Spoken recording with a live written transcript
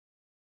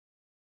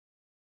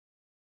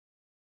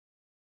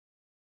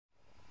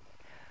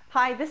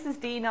Hi, this is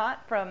Dee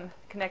Knott from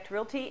Connect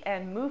Realty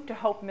and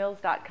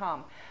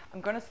MoveToHopeMills.com. I'm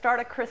going to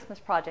start a Christmas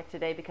project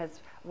today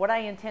because what I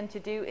intend to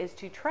do is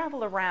to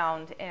travel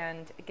around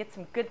and get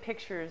some good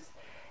pictures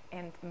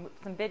and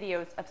some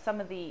videos of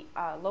some of the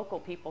local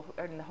people who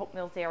are in the Hope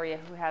Mills area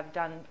who have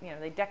done,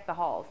 they deck the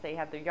halls. They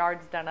have their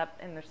yards done up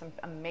and there's some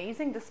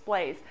amazing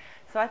displays.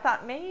 So I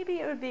thought maybe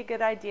it would be a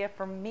good idea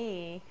for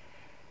me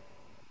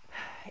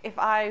if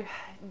I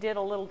did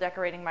a little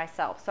decorating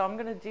myself. So I'm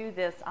going to do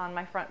this on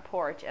my front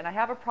porch, and I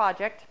have a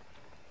project,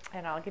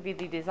 and I'll give you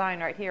the design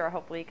right here.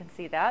 Hopefully you can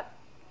see that.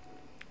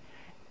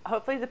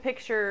 Hopefully the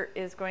picture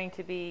is going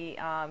to be,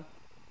 I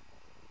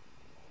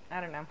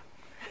don't know,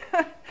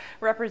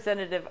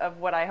 representative of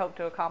what I hope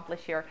to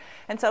accomplish here.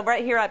 And so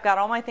right here I've got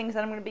all my things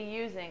that I'm going to be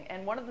using,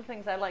 and one of the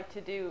things I like to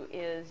do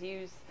is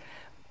use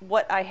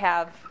what I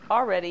have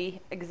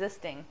already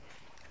existing.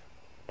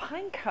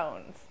 Pine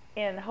cones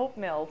in Hope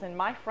Mills in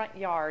my front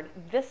yard.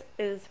 This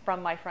is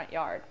from my front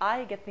yard.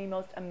 I get the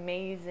most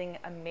amazing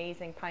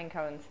pine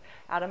cones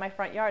out of my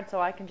front yard, so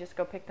I can just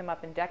go pick them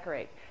up and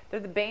decorate. They're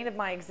the bane of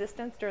my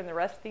existence during the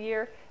rest of the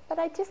year, but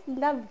I just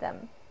love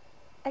them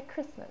at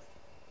Christmas.